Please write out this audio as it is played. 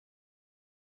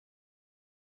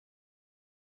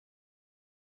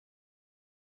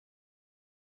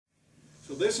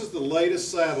this is the latest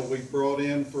saddle we brought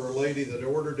in for a lady that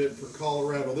ordered it for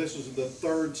Colorado. This is the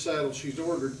third saddle she's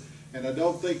ordered, and I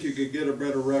don't think you could get a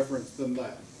better reference than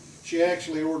that. She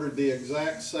actually ordered the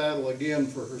exact saddle again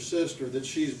for her sister that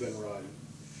she's been riding.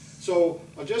 So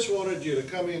I just wanted you to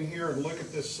come in here and look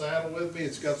at this saddle with me.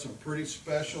 It's got some pretty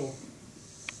special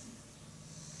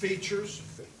features.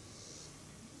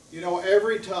 You know,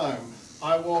 every time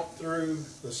I walk through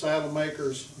the saddle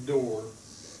maker's door,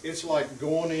 it's like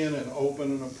going in and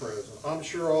opening a present. I'm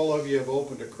sure all of you have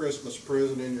opened a Christmas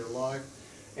present in your life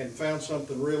and found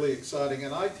something really exciting.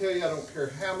 And I tell you, I don't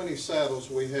care how many saddles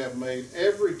we have made,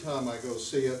 every time I go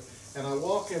see it, and I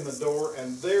walk in the door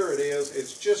and there it is,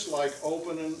 it's just like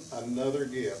opening another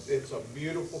gift. It's a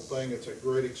beautiful thing, it's a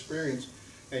great experience,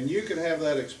 and you can have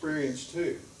that experience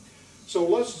too. So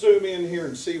let's zoom in here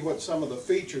and see what some of the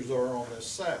features are on this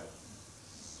saddle.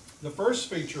 The first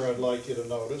feature I'd like you to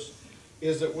notice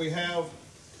is that we have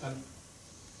a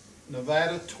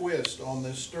Nevada twist on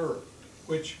this stirrup,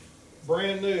 which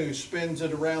brand new spins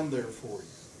it around there for you.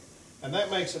 And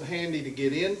that makes it handy to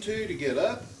get into, to get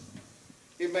up.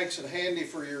 It makes it handy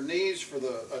for your knees for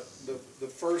the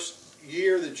first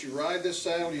year that you ride this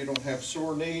saddle. You don't have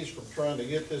sore knees from trying to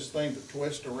get this thing to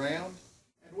twist around.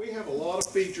 And we have a lot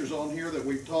of features on here that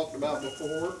we've talked about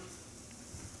before.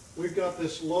 We've got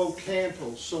this low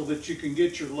cantle so that you can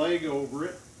get your leg over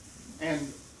it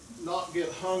and not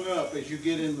get hung up as you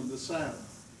get into the saddle.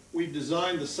 We've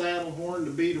designed the saddle horn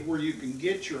to be to where you can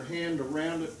get your hand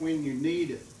around it when you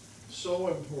need it. So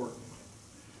important.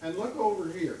 And look over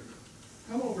here.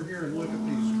 Come over here and look at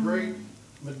these great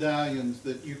medallions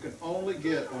that you can only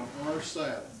get on our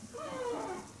saddle.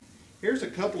 Here's a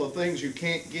couple of things you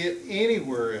can't get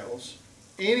anywhere else,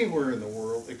 anywhere in the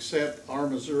world, except our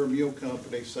Missouri Mule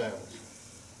Company saddles.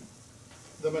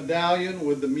 The medallion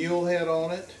with the mule head on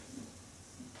it,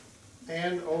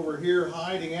 and over here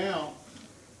hiding out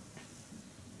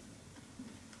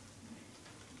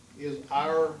is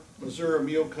our Missouri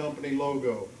Mule Company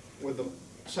logo with the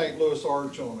St. Louis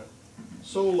arch on it.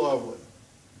 So lovely.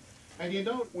 And you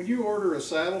know, when you order a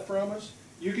saddle from us,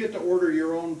 you get to order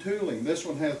your own tooling. This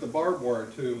one has the barbed wire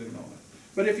tooling on it.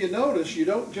 But if you notice, you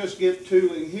don't just get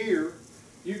tooling here,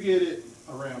 you get it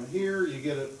around here, you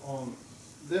get it on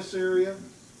this area,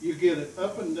 you get it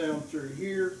up and down through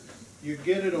here, you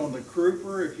get it on the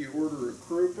crupper if you order a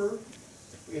crupper.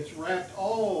 It's wrapped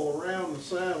all around the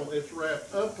saddle. It's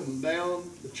wrapped up and down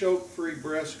the choke-free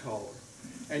breast collar.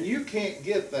 And you can't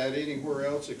get that anywhere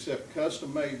else except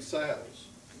custom-made saddles.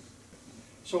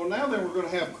 So now then we're going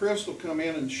to have Crystal come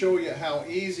in and show you how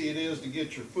easy it is to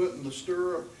get your foot in the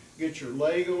stirrup, get your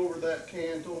leg over that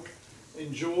cantle,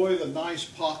 enjoy the nice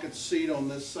pocket seat on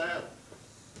this saddle.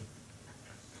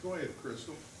 Go ahead,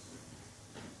 Crystal.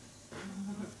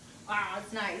 Wow,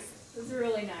 it's nice. It's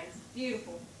really nice.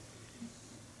 Beautiful.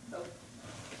 So.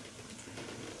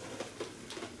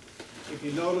 If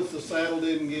you notice, the saddle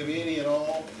didn't give any at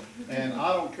all, and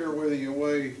I don't care whether you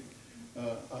weigh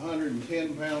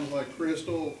 110 pounds like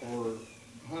Crystal or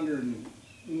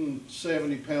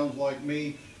 170 pounds like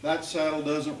me, that saddle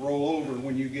doesn't roll over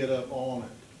when you get up on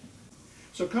it.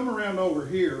 So come around over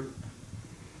here,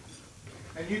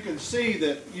 and you can see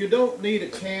that you don't need a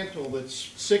cantle that's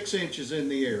 6 inches in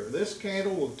the air. This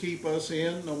cantle will keep us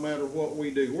in no matter what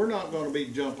we do. We're not going to be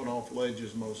jumping off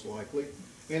ledges most likely.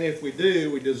 And if we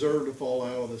do, we deserve to fall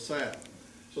out of the saddle.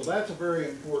 So that's a very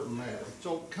important matter.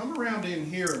 So come around in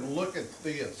here and look at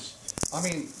this. I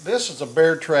mean, this is a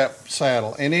bear trap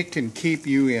saddle, and it can keep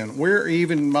you in. We're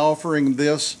even offering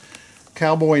this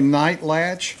cowboy night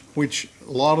latch, which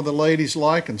a lot of the ladies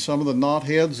like, and some of the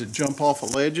knotheads that jump off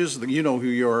of ledges. You know who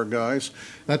you are, guys.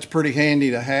 That's pretty handy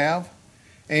to have.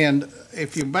 And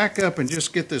if you back up and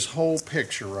just get this whole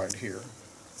picture right here.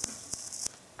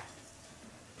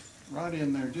 Right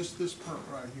in there, just this part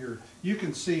right here, you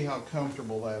can see how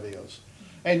comfortable that is.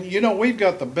 And you know, we've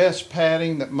got the best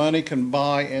padding that money can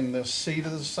buy in the seat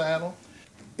of the saddle.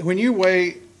 When you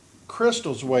weigh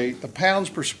Crystal's weight, the pounds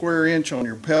per square inch on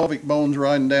your pelvic bones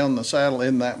riding down the saddle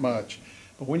isn't that much.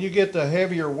 But when you get the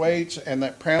heavier weights and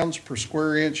that pounds per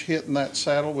square inch hitting that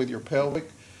saddle with your pelvic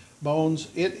bones,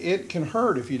 it can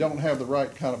hurt if you don't have the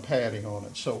right kind of padding on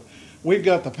it. So we've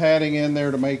got the padding in there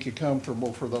to make you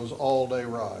comfortable for those all-day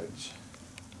rides.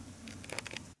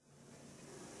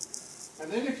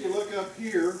 And then if you look up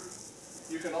here,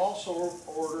 you can also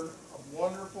order a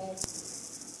wonderful,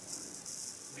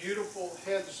 beautiful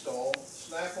head stall,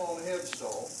 snap-on head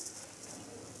stall,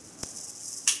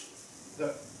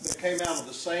 that came out of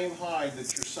the same hide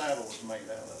that your saddle was made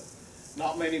out of.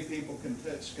 Not many people can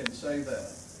say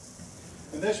that.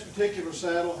 And this particular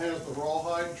saddle has the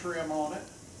rawhide trim on it.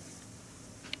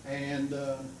 And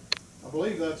I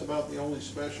believe that's about the only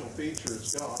special feature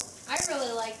it's got. I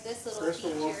really like this little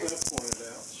Crystal feature. wants that pointed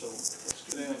out, so let's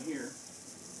get down here.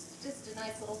 Just a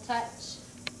nice little touch.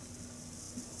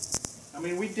 I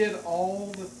mean, we did all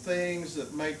the things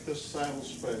that make this saddle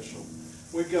special.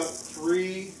 We've got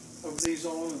 3 of these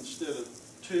on instead of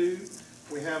 2.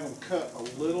 We have them cut a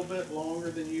little bit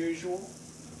longer than usual.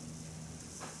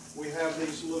 We have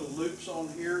these little loops on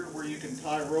here where you can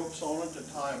tie ropes on it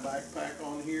to tie a backpack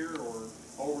on here or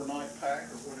overnight pack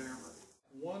or whatever.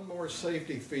 One more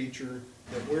safety feature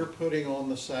that we're putting on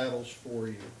the saddles for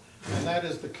you, and that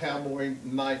is the cowboy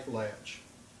night latch.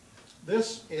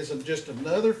 This is just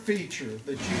another feature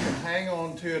that you can hang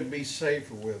on to and be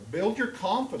safer with. Build your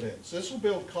confidence. This will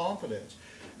build confidence.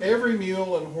 Every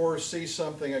mule and horse sees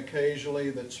something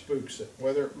occasionally that spooks it,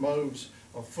 whether it moves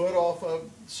a foot off of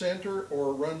center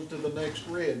or runs to the next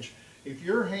ridge. If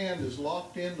your hand is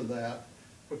locked into that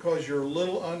because you're a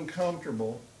little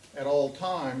uncomfortable at all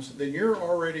times, then you're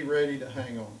already ready to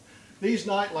hang on. These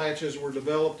night latches were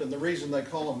developed, and the reason they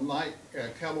call them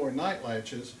cowboy night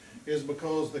latches is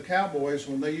because the cowboys,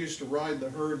 when they used to ride the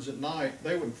herds at night,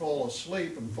 they would fall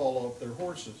asleep and fall off their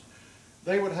horses.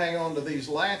 They would hang on to these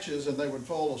latches and they would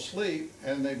fall asleep,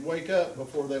 and they'd wake up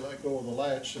before they let go of the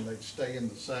latch and they'd stay in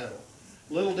the saddle.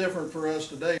 A little different for us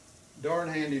today. Darn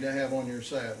handy to have on your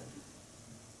saddle.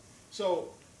 So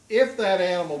if that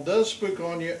animal does spook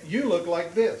on you, you look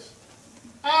like this.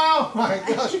 Oh my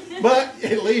gosh, but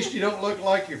at least you don't look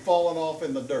like you're falling off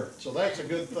in the dirt. So that's a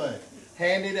good thing.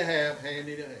 Handy to have,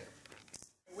 handy to have.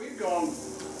 We've gone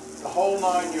the whole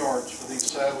 9 yards for these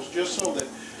saddles just so that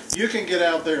you can get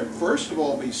out there and first of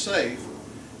all be safe,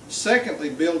 secondly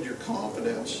build your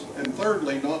confidence, and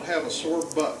thirdly not have a sore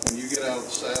butt when you get out of the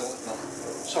saddle at night.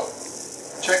 So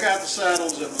check out the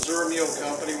saddles at Missouri Mule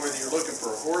Company. Whether you're looking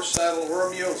for a horse saddle or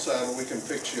a mule saddle, we can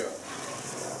fix you up.